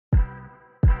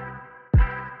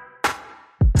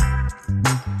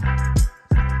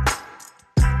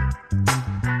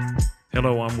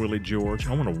Hello, I'm Willie George.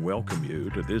 I want to welcome you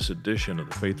to this edition of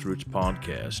the Faith Roots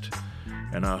Podcast,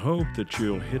 and I hope that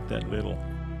you'll hit that little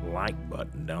like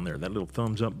button down there, that little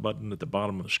thumbs up button at the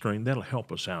bottom of the screen. That'll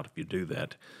help us out if you do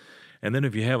that. And then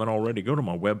if you haven't already, go to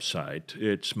my website.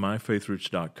 It's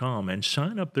myfaithroots.com, and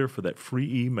sign up there for that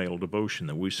free email devotion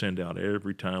that we send out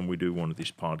every time we do one of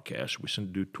these podcasts. We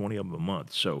do 20 of them a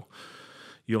month, so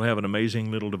you'll have an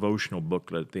amazing little devotional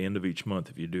booklet at the end of each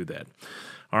month if you do that.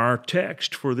 Our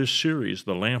text for this series,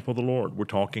 The Lamp of the Lord, we're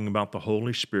talking about the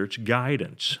Holy Spirit's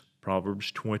guidance. Proverbs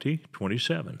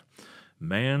 20:27.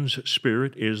 Man's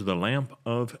spirit is the lamp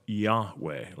of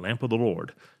Yahweh, lamp of the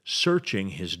Lord, searching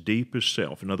his deepest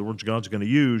self. In other words, God's going to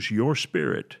use your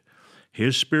spirit,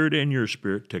 his spirit and your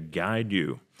spirit, to guide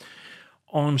you.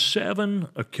 On 7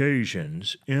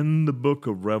 occasions in the book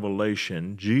of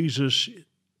Revelation, Jesus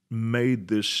made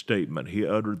this statement. He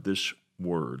uttered this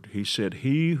word. He said,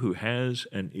 "He who has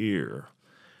an ear,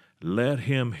 let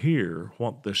him hear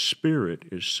what the Spirit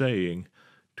is saying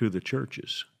to the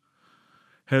churches."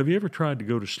 Have you ever tried to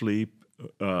go to sleep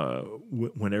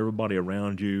when everybody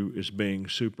around you is being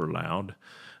super loud?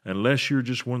 Unless you're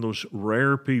just one of those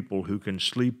rare people who can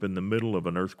sleep in the middle of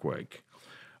an earthquake.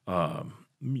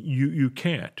 You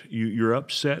can't. You're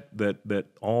upset that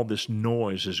all this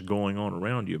noise is going on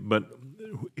around you. But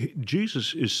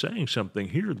Jesus is saying something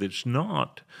here that's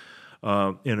not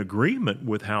in agreement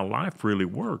with how life really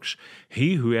works.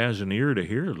 He who has an ear to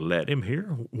hear, let him hear.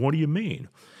 What do you mean?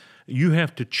 You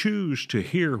have to choose to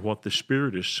hear what the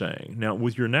Spirit is saying. Now,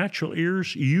 with your natural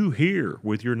ears, you hear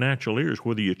with your natural ears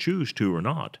whether you choose to or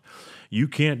not. You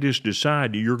can't just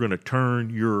decide you're going to turn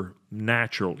your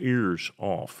natural ears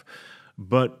off.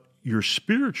 But your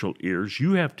spiritual ears,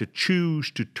 you have to choose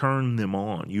to turn them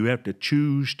on. You have to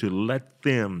choose to let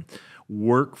them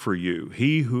work for you.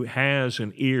 He who has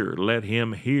an ear, let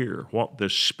him hear what the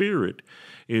Spirit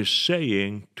is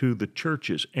saying to the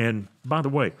churches. And by the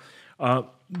way,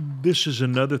 this is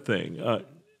another thing.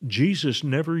 Jesus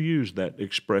never used that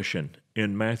expression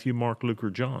in Matthew, Mark, Luke,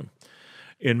 or John.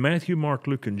 In Matthew, Mark,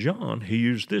 Luke, and John, he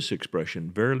used this expression,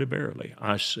 "Verily, verily,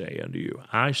 I say unto you."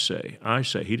 I say, I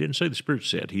say. He didn't say the Spirit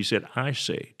said. He said, I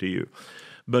say to you.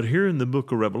 But here in the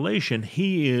book of Revelation,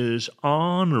 he is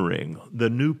honoring the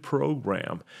new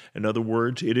program. In other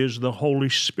words, it is the Holy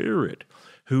Spirit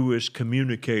who is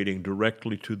communicating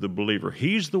directly to the believer.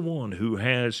 He's the one who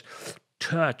has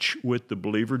touch with the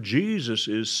believer. Jesus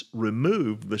is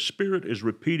removed. The Spirit is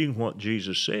repeating what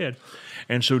Jesus said.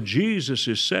 And so Jesus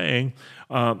is saying,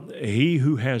 he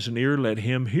who has an ear, let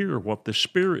him hear what the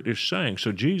Spirit is saying.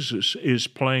 So Jesus is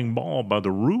playing ball by the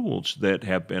rules that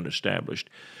have been established.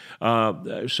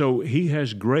 So he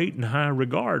has great and high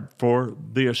regard for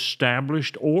the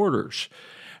established orders.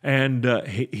 And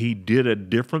he did a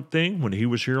different thing when he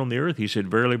was here on the earth. He said,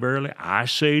 "Verily, verily, I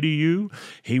say to you."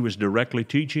 He was directly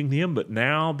teaching them, but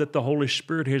now that the Holy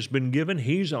Spirit has been given,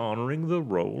 he's honoring the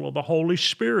role of the Holy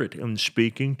Spirit in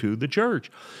speaking to the church.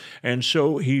 And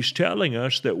so he's telling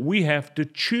us that we have to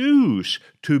choose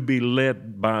to be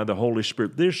led by the Holy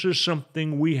Spirit. This is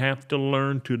something we have to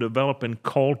learn to develop and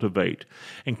cultivate.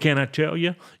 And can I tell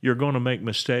you, you're going to make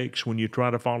mistakes when you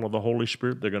try to follow the Holy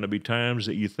Spirit. There are going to be times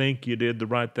that you think you did the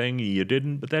right thing, you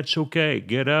didn't, but that's okay.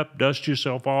 Get up, dust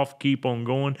yourself off, keep on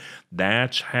going.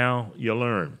 That's how you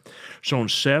learn. So on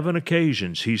 7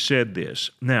 occasions, he said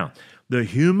this. Now, the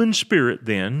human spirit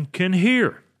then can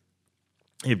hear.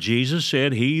 If Jesus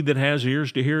said, "He that has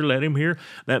ears to hear, let him hear,"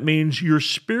 that means your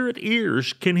spirit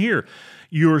ears can hear.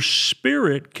 Your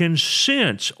spirit can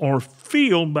sense or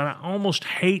feel, but I almost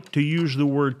hate to use the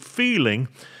word feeling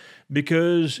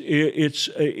because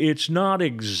it's not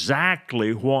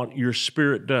exactly what your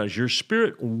spirit does. Your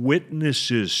spirit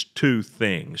witnesses to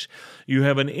things. You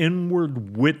have an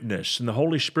inward witness, and the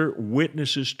Holy Spirit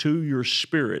witnesses to your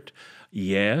spirit.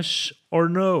 Yes or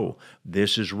no,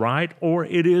 this is right or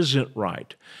it isn't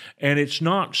right. And it's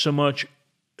not so much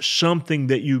something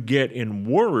that you get in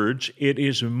words, it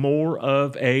is more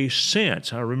of a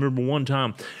sense. I remember one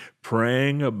time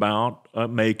praying about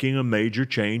making a major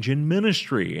change in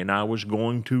ministry, and I was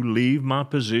going to leave my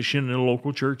position in a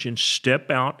local church and step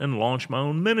out and launch my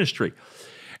own ministry.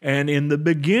 And in the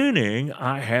beginning,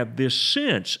 I had this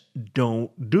sense,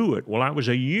 don't do it. Well, I was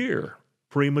a year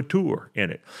premature in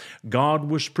it. God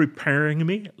was preparing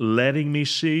me, letting me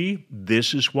see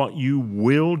this is what you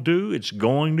will do. It's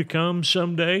going to come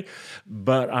someday,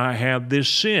 but I have this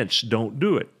sense, don't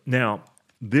do it. Now,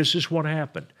 this is what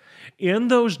happened. In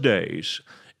those days,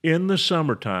 in the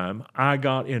summertime, I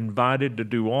got invited to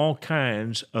do all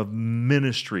kinds of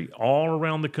ministry all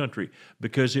around the country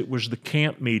because it was the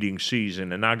camp meeting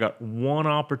season, and I got one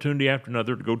opportunity after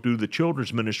another to go do the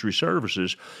children's ministry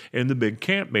services in the big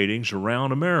camp meetings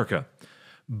around America.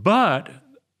 But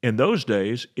in those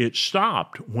days, it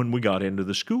stopped when we got into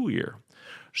the school year.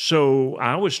 So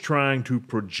I was trying to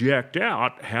project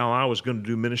out how I was going to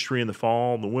do ministry in the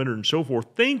fall, the winter, and so forth,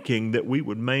 thinking that we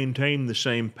would maintain the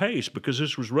same pace because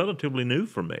this was relatively new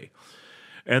for me.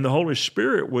 And the Holy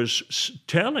Spirit was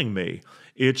telling me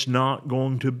it's not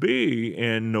going to be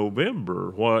in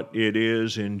November what it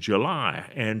is in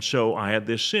July. And so I had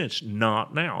this sense,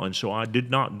 not now. And so I did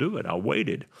not do it. I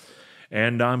waited.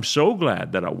 And I'm so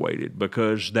glad that I waited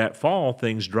because that fall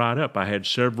things dried up. I had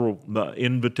several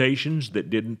invitations that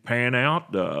didn't pan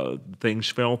out. Things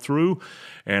fell through,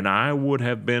 and I would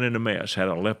have been in a mess had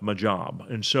I left my job.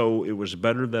 And so it was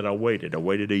better that I waited. I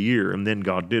waited a year, and then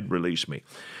God did release me.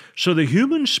 So the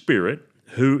human spirit,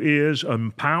 who is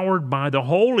empowered by the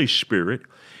Holy Spirit,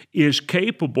 is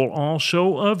capable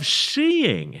also of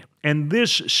seeing. And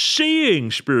this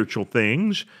seeing spiritual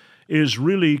things is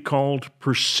really called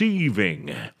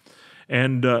perceiving.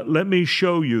 And let me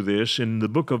show you this in the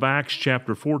book of Acts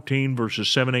chapter 14, verses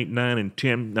 7, 8, 9, and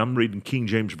 10. I'm reading King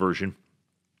James Version.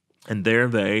 And there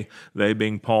they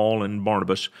being Paul and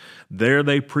Barnabas, there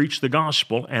they preached the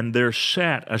gospel, and there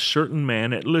sat a certain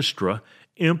man at Lystra,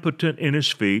 impotent in his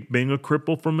feet, being a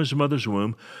cripple from his mother's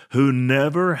womb, who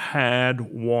never had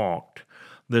walked.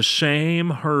 The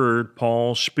same heard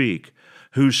Paul speak,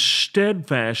 who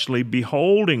steadfastly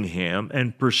beholding him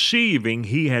and perceiving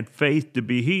he had faith to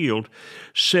be healed,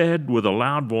 said with a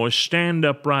loud voice, "Stand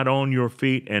upright on your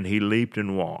feet," and he leaped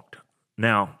and walked.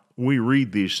 Now, we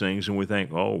read these things and we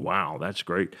think, oh, wow, that's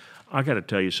great. I got to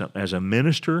tell you something. As a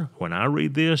minister, when I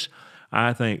read this,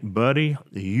 I think, buddy,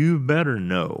 you better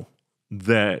know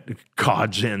that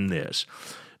God's in this.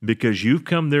 Because you've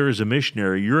come there as a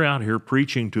missionary, you're out here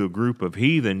preaching to a group of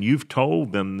heathen, you've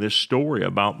told them this story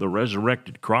about the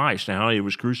resurrected Christ and how he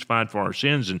was crucified for our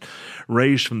sins and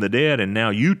raised from the dead, and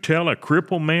now you tell a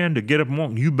crippled man to get up and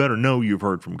walk, you better know you've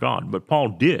heard from God. But Paul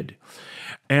did.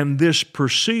 And this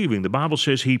perceiving, the Bible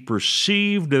says he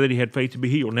perceived that he had faith to be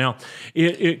healed. Now,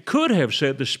 it could have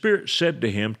said, the Spirit said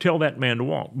to him, tell that man to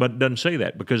walk, but it doesn't say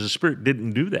that because the Spirit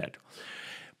didn't do that.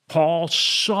 Paul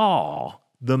saw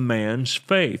the man's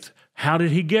faith. How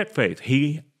did he get faith?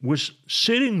 He was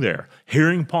sitting there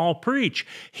hearing Paul preach.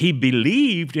 He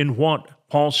believed in what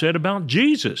Paul said about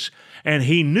Jesus, and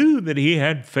he knew that he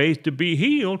had faith to be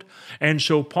healed. And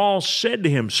so Paul said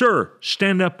to him, "Sir,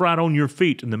 stand upright on your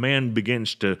feet." And the man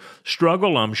begins to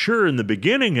struggle, I'm sure, in the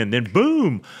beginning, and then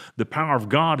boom, the power of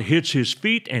God hits his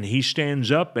feet, and he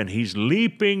stands up, and he's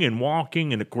leaping and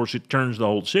walking, and of course it turns the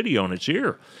whole city on its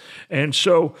ear. And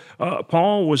so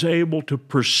Paul was able to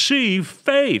perceive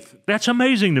faith. That's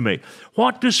amazing to me.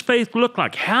 What does faith look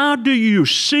like? How do you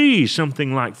see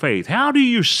something like faith? How do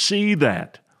you see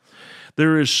that?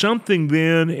 There is something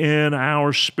then in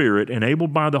our spirit,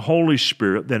 enabled by the Holy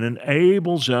Spirit, that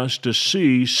enables us to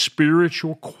see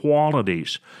spiritual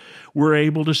qualities. We're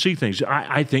able to see things.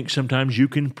 I think sometimes you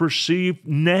can perceive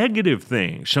negative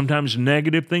things, sometimes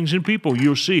negative things in people.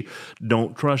 You'll see,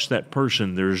 don't trust that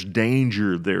person. There's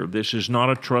danger there. This is not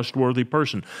a trustworthy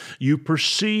person. You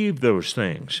perceive those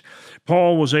things.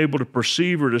 Paul was able to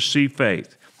perceive or to see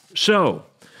faith. So,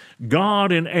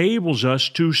 God enables us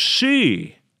to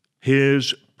see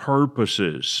His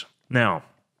purposes. Now,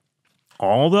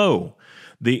 although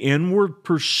the inward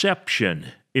perception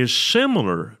is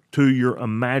similar to your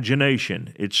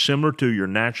imagination, it's similar to your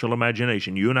natural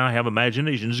imagination. You and I have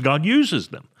imaginations. God uses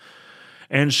them.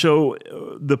 And so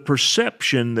the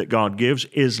perception that God gives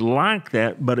is like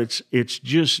that, but it's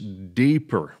just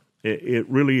deeper. It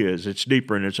really is. It's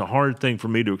deeper, and it's a hard thing for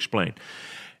me to explain.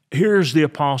 Here's the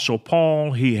Apostle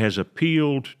Paul. He has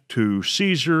appealed to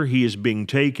Caesar. He is being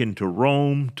taken to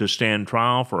Rome to stand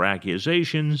trial for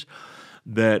accusations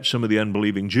that some of the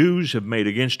unbelieving Jews have made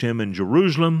against him in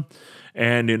Jerusalem.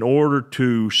 And in order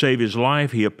to save his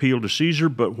life, he appealed to Caesar,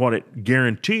 but what it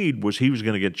guaranteed was he was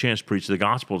going to get a chance to preach the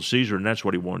gospel to Caesar, and that's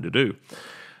what he wanted to do.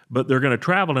 But they're going to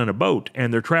travel in a boat,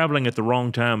 and they're traveling at the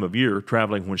wrong time of year,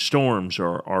 traveling when storms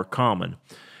are common.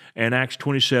 And Acts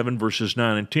 27, verses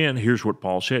 9 and 10, here's what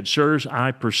Paul said, "Sirs,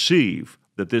 I perceive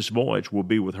that this voyage will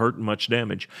be with hurt and much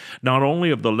damage, not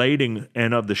only of the lading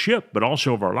and of the ship, but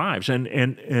also of our lives."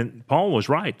 And Paul was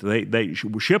right. They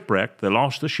shipwrecked, they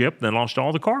lost the ship, they lost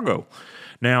all the cargo.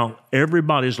 Now,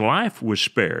 everybody's life was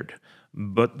spared,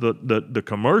 but the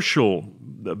commercial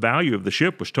value of the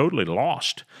ship was totally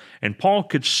lost. And Paul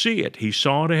could see it. He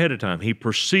saw it ahead of time. He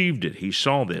perceived it. He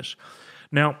saw this.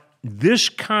 Now, this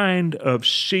kind of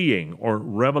seeing or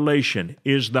revelation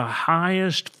is the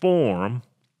highest form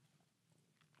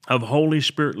of Holy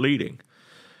Spirit leading.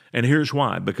 And here's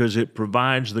why, because it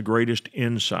provides the greatest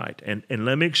insight. And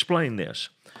let me explain this.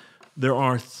 There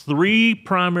are three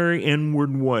primary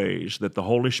inward ways that the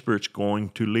Holy Spirit's going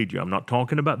to lead you. I'm not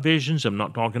talking about visions. I'm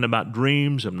not talking about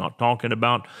dreams. I'm not talking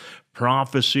about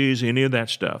prophecies, any of that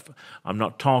stuff. I'm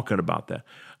not talking about that.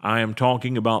 I am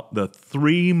talking about the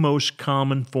three most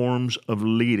common forms of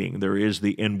leading. There is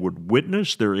the inward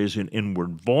witness, there is an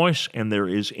inward voice, and there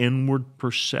is inward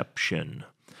perception.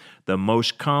 The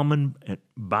most common,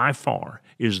 by far,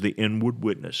 is the inward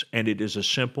witness, and it is a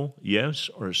simple yes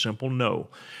or a simple no,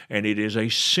 and it is a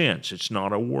sense, it's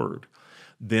not a word.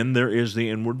 Then there is the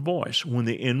inward voice. When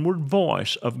the inward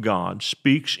voice of God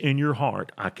speaks in your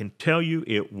heart, I can tell you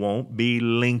it won't be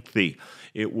lengthy.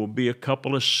 It will be a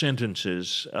couple of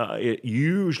sentences. It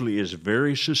usually is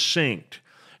very succinct.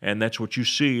 And that's what you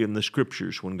see in the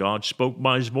Scriptures. When God spoke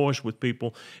by His voice with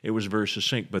people, it was very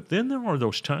succinct. But then there are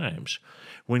those times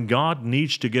when God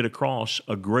needs to get across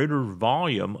a greater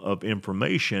volume of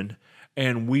information,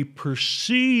 and we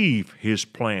perceive His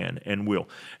plan and will.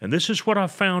 And this is what I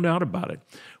found out about it.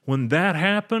 When that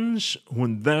happens,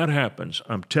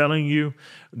 I'm telling you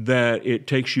that it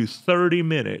takes you 30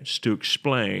 minutes to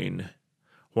explain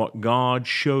what God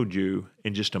showed you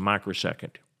in just a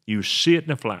microsecond. You see it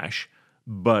in a flash,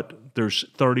 but there's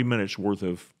 30 minutes worth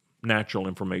of natural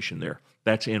information there.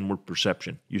 That's inward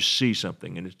perception. You see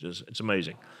something, and it's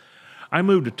amazing. I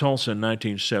moved to Tulsa in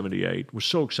 1978, was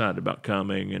so excited about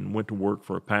coming, and went to work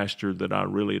for a pastor that I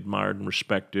really admired and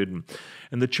respected.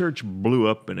 And the church blew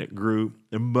up and it grew.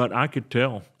 But I could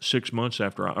tell 6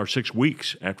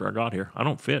 weeks after I got here, I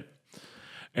don't fit.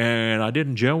 And I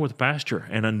didn't gel with the pastor,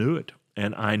 and I knew it.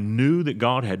 And I knew that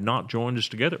God had not joined us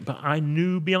together, but I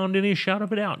knew beyond any shadow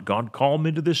of a doubt, God called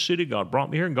me to this city, God brought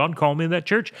me here, and God called me to that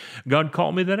church, God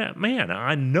called me to that. Man,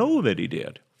 I know that He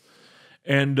did.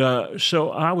 And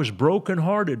so I was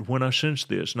brokenhearted when I sensed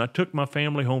this. And I took my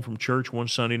family home from church one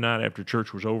Sunday night after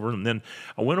church was over. And then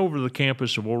I went over to the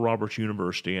campus of Oral Roberts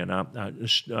University, and I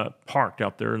just parked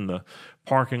out there in the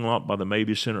parking lot by the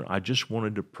Mabee Center. I just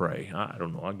wanted to pray. I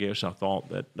don't know. I guess I thought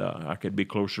that I could be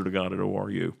closer to God at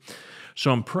ORU.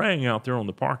 So I'm praying out there on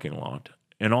the parking lot.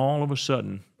 And all of a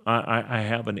sudden, I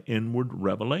have an inward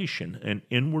revelation, an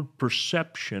inward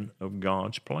perception of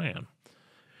God's plan.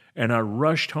 And I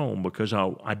rushed home because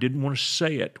I didn't want to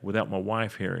say it without my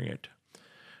wife hearing it.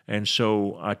 And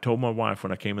so I told my wife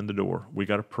when I came in the door, we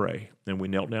got to pray. And we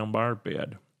knelt down by our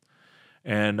bed.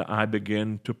 And I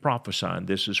began to prophesy. And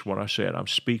this is what I said. I'm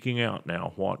speaking out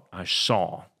now what I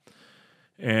saw.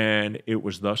 And it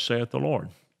was, thus saith the Lord.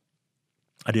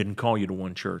 I didn't call you to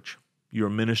one church. Your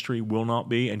ministry will not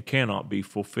be and cannot be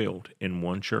fulfilled in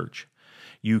one church.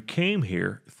 You came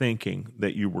here thinking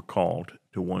that you were called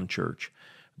to one church.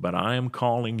 But I am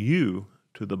calling you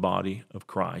to the body of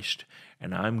Christ,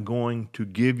 and I'm going to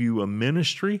give you a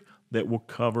ministry that will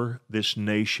cover this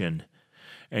nation,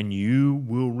 and you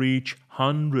will reach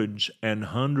hundreds and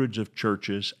hundreds of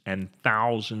churches and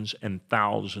thousands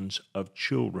of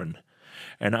children.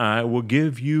 And I will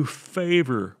give you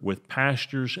favor with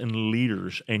pastors and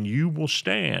leaders, and you will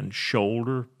stand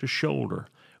shoulder to shoulder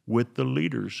with the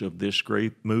leaders of this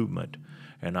great movement,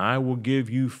 and I will give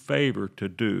you favor to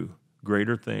do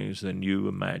greater things than you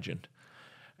imagined.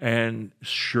 And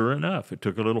sure enough, it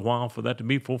took a little while for that to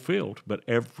be fulfilled, but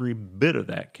every bit of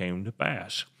that came to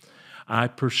pass. I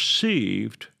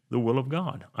perceived the will of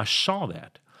God. I saw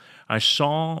that. I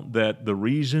saw that the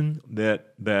reason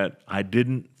that I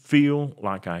didn't feel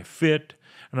like I fit,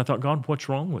 and I thought, God, what's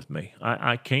wrong with me?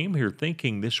 I came here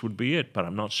thinking this would be it, but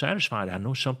I'm not satisfied. I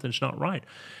know something's not right.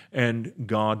 And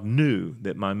God knew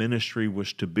that my ministry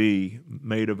was to be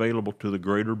made available to the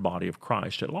greater body of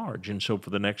Christ at large. And so for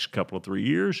the next couple of 3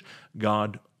 years,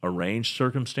 God arranged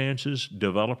circumstances,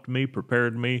 developed me,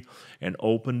 prepared me, and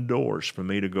opened doors for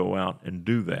me to go out and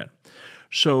do that.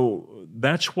 So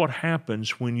that's what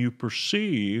happens when you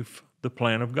perceive the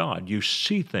plan of God. You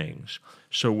see things.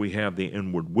 So we have the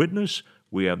inward witness,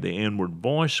 we have the inward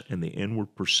voice, and the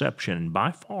inward perception. And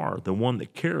by far, the one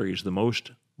that carries the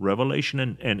most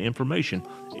revelation and information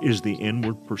is the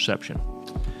inward perception.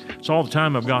 It's all the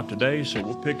time I've got today, so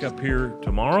we'll pick up here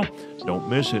tomorrow. Don't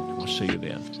miss it. We'll see you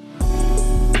then.